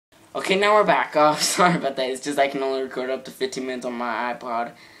Okay, now we're back. Oh, sorry about that. It's just I can only record up to 15 minutes on my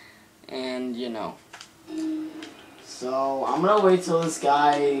iPod. And, you know. So, I'm gonna wait till this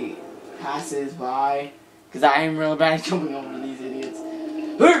guy passes by. Because I am real bad at jumping over these idiots.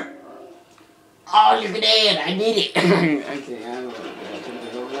 Oh, look at that. I need it. Okay, I don't know.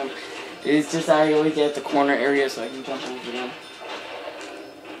 Jumping over them. It's just I always get at the corner area so I can jump over them.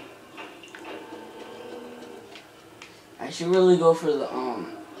 I should really go for the,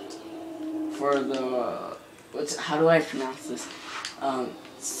 how do I pronounce this?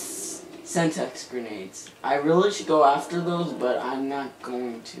 Sentex grenades. I really should go after those, but I'm not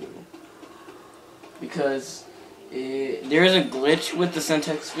going to. Because there is a glitch with the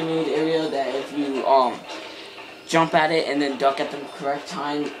Sentex grenade area that if you, jump at it and then duck at the correct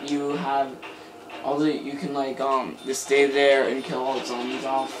time, you have you can like, just stay there and kill all the zombies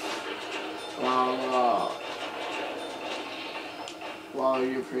off while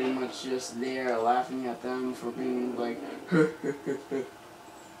you're pretty much just there laughing at them for being like, should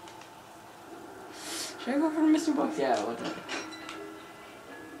I go for the missing box? Yeah, what the heck.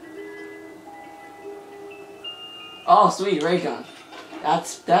 Oh, sweet, ray gun.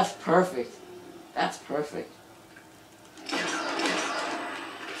 That's perfect. That's perfect.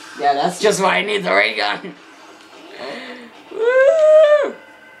 Yeah, that's just why I need the ray gun. Woo!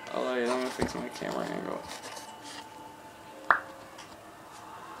 Oh, wait, I'm gonna fix my camera angle.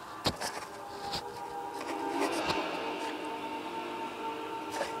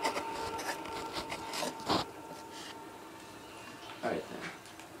 Alright then.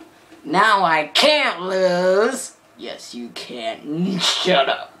 Now I can't lose! Yes, you can. Shut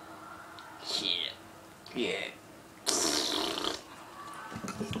up. Shit. Yeah.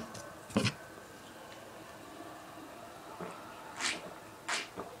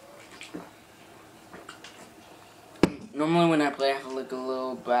 Normally when I play, I have like a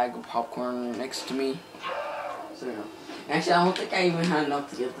little bag of popcorn next to me. So, you know. Actually, I don't think I even had enough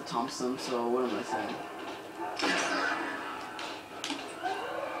to get the Thompson, so what am I saying?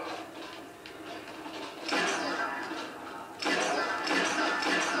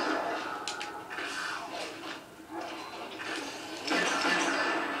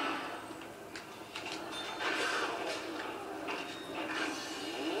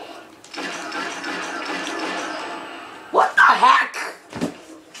 What the heck?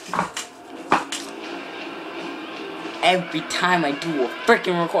 Every time I do a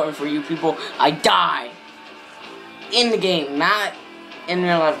freaking recording for you people, I die. In the game, not in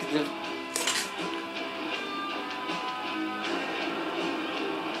real life.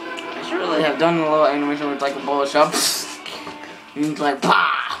 I should really have done a little animation with like a bullet shot. And like,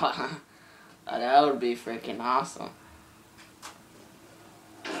 bah! That would be freaking awesome.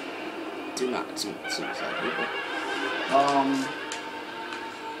 Do not suicide people.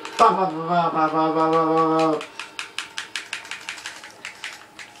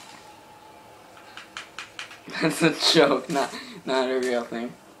 That's a joke, not a real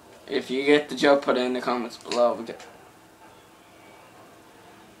thing. If you get the joke, put it in the comments below. Did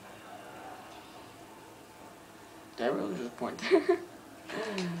I really just point there?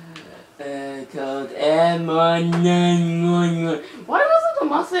 Code M191. Why wasn't the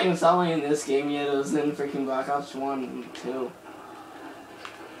Mustang selling in this game yet? It was in freaking Black Ops 1 and 2.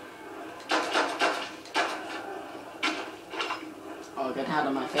 Oh, get out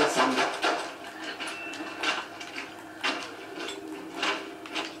of my face, zombie.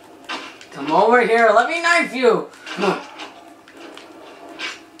 Come over here, let me knife you!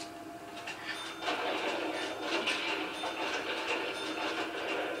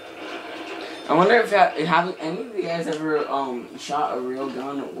 I wonder if have any of you guys ever shot a real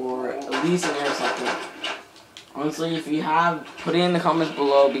gun or at least an airsoft gun? Honestly, if you have, put it in the comments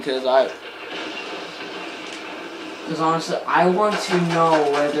below because honestly, I want to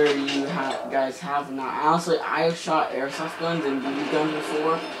know whether you guys have or not. Honestly, I have shot airsoft guns and BB guns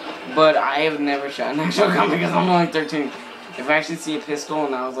before, but I have never shot an actual gun because I'm only 13. If I actually see a pistol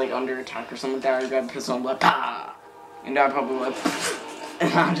and I was like under attack or something like that, I would grab a pistol and be like, "Pah!" And I'd probably like,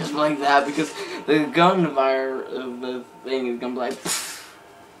 and I'm just like that because the gunfire of the thing is gonna be like,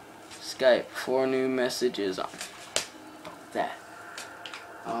 Skype 4 new messages on that.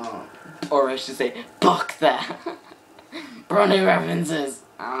 Or I should say, fuck that. Brony references.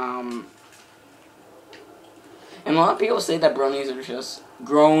 And a lot of people say that bronies are just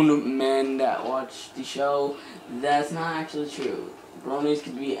grown men that watch the show. That's not actually true. Bronies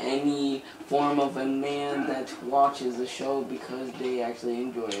could be any form of a man that watches the show because they actually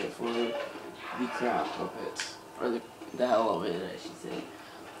enjoy it for the crap of it. Or the hell of it, I should say.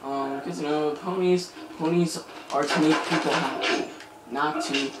 Because, you know, ponies are to make people happy, not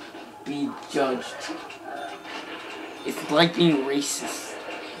to be judged. It's like being racist.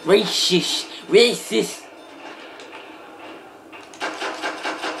 Racist. Racist.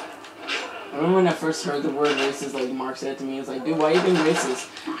 I remember when I first heard the word racist, like Mark said to me, it's like, dude, why are you being racist?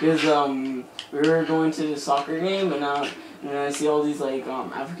 Because we were going to the soccer game, and I see all these like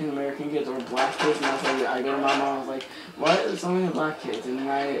African American kids or black kids, and I was like, I go to my mom, I was like, why are there so many black kids? And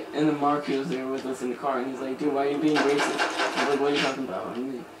then Mark, he was there with us in the car, and he's like, dude, why are you being racist? I was like, what are you talking about?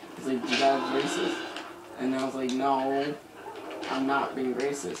 And he's like, you guys racist. And I was like, no, I'm not being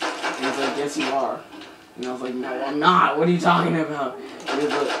racist. And he's like, yes, you are. And I was like, no, I'm not. What are you talking about? And he's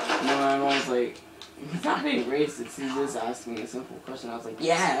like, no, my mom was like, he's not being racist. He's just asking me a simple question. I was like,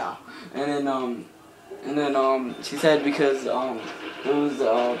 yeah. And then she said because it was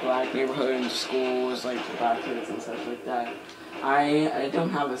a black neighborhood and school was like for black kids and stuff like that. I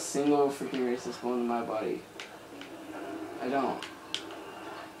don't have a single freaking racist bone in my body. I don't.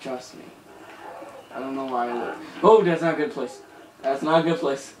 Trust me. I don't know why I live. Oh, that's not a good place. That's not a good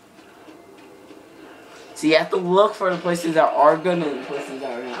place. So you have to look for the places that are good and the places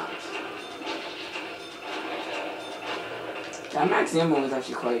that are not. That max ammo was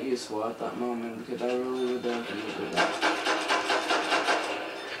actually quite useful at that moment because I really would definitely do that.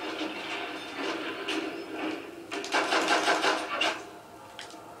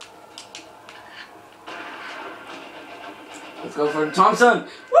 Let's go for Thompson!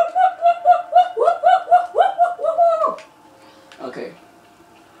 Okay.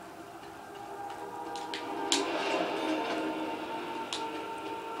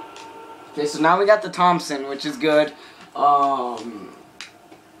 Okay, so now we got the Thompson, which is good.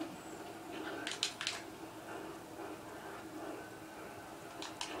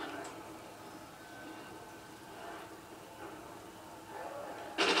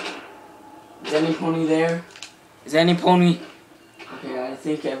 Is any pony there? Is any pony? Okay, I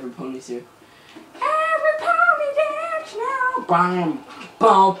think every pony's here. Every pony dance now. Boom,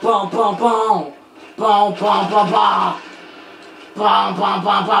 boom, boom, boom, boom, boom, boom, boom, boom. Blah, blah,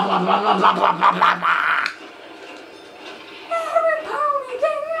 blah, blah, blah, blah, blah, blah, blah, blah, blah. Every pony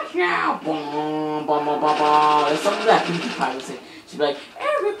dance now. Boom, blah, blah, blah, blah. There's something that Pinkie Pie would say. She'd be like,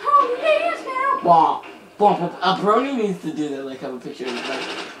 every pony dance now. Blah, blah, blah. A brony needs to do that, like have a picture of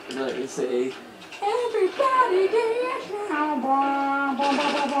it. Like say, everybody dance now. Blah, blah,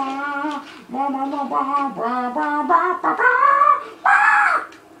 blah, blah, blah. Blah, blah, blah, blah, blah, blah, blah, blah, blah.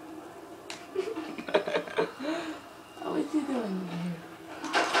 What's he doing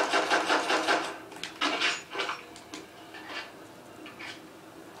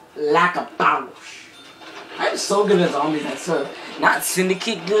here? Like a bounce. I'm so good at zombies, I swear. Not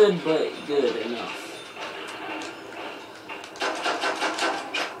syndicate good, but good enough.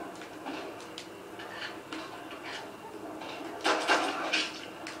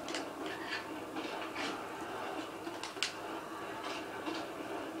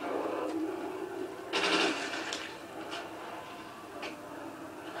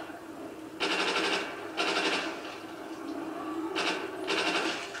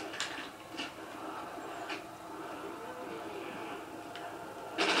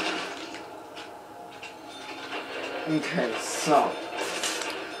 Okay, so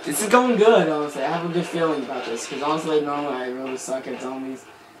this is going good, honestly. I have a good feeling about this, because honestly, normally I really suck at zombies.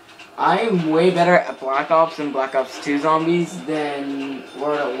 I am way better at Black Ops and Black Ops 2 zombies than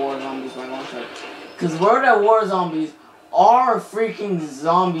World at War zombies by one shot. Because World at War zombies are freaking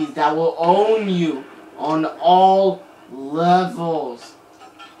zombies that will own you on all levels.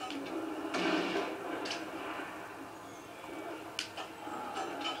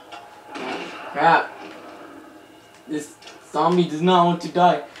 Crap. This zombie does not want to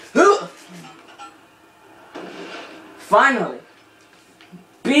die. Finally!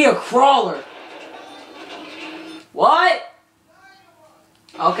 Be a crawler! What?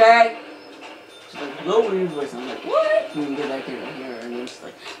 Okay. She's like, lower your voice. I'm like, what? And then I can hear her, and then she's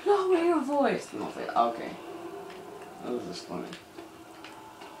like, lower your voice. And I was like, okay. That was just funny.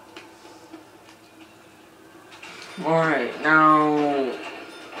 Alright, now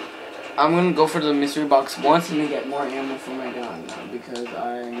I'm gonna go for the mystery box once and then get more ammo for my gun because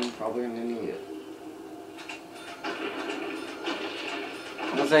I'm probably gonna need it.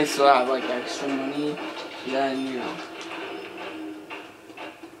 Once I still have like extra money, then you know.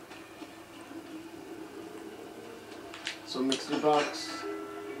 So mystery box.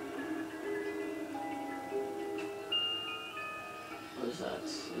 What is that?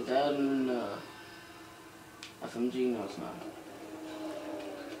 Is that an FMG? No, it's not.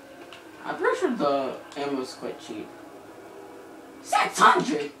 I'm pretty sure the ammo is quite cheap.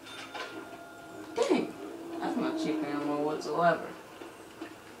 600! Dang, that's not cheap ammo whatsoever.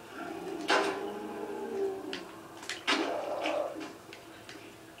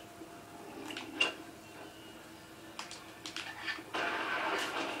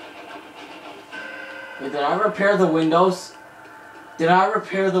 Wait, did I repair the windows? Did I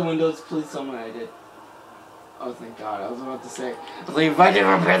repair the windows? Please tell me I did. Oh, thank God. I was about to say, I was like, if I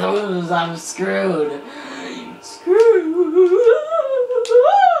didn't repair the windows, I'm screwed. Screwed.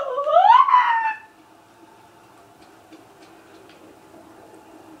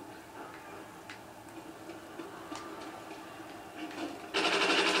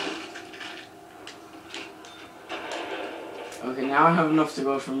 Okay, now I have enough to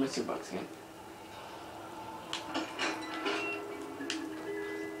go for Mr. Bucks again.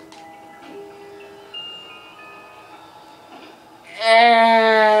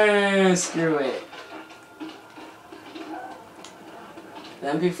 Screw it. The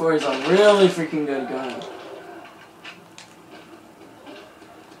MP4 is a really freaking good gun.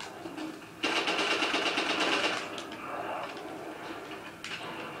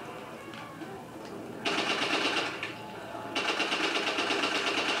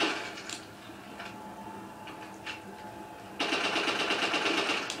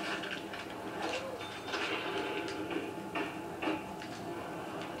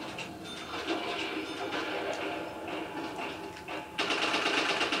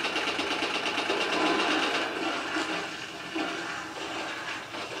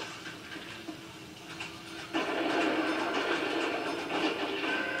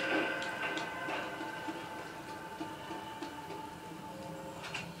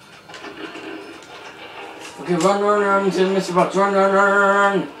 Okay, run to Mr. Bucks.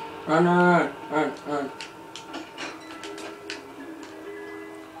 Run.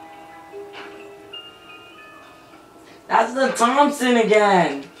 That's the Thompson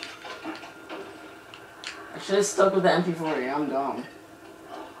again. I should have stuck with the MP40. I'm dumb.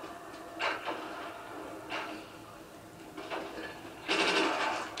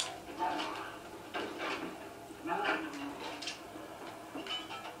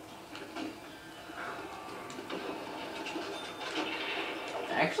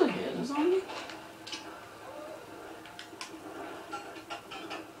 Actually hit a zombie?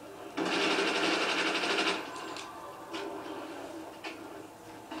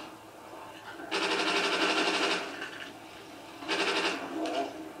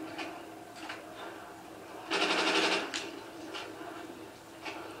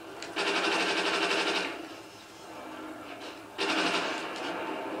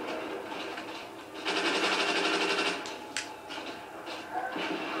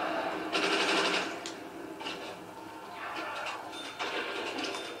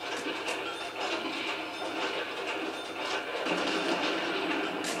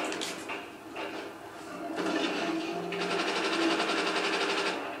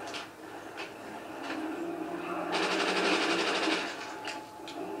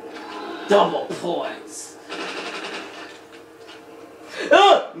 Double points.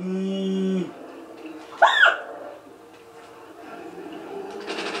 Ah!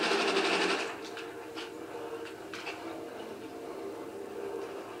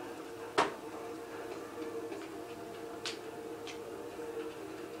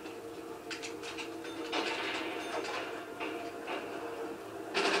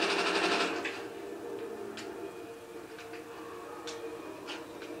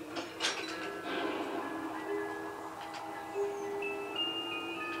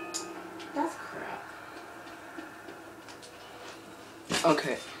 That's crap.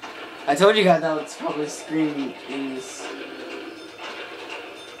 Okay. I told you guys that was probably screaming in this.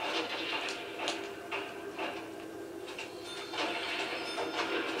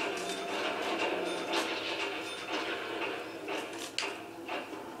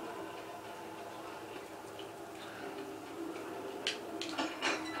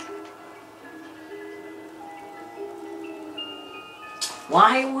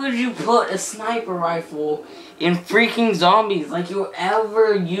 Why would you put a sniper rifle in freaking zombies? Like you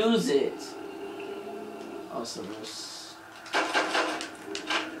ever use it? Oh, so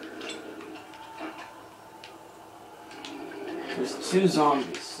there's 2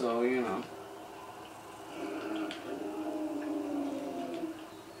 zombies, so you know.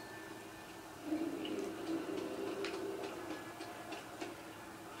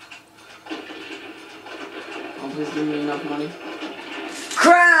 Oh, please give me enough money.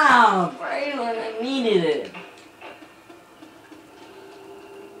 Crap! Right when I needed it.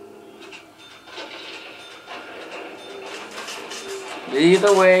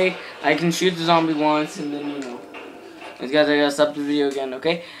 Either way, I can shoot the zombie once and then, you know. Guys, I gotta stop the video again,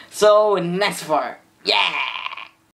 okay? So, next part. Yeah!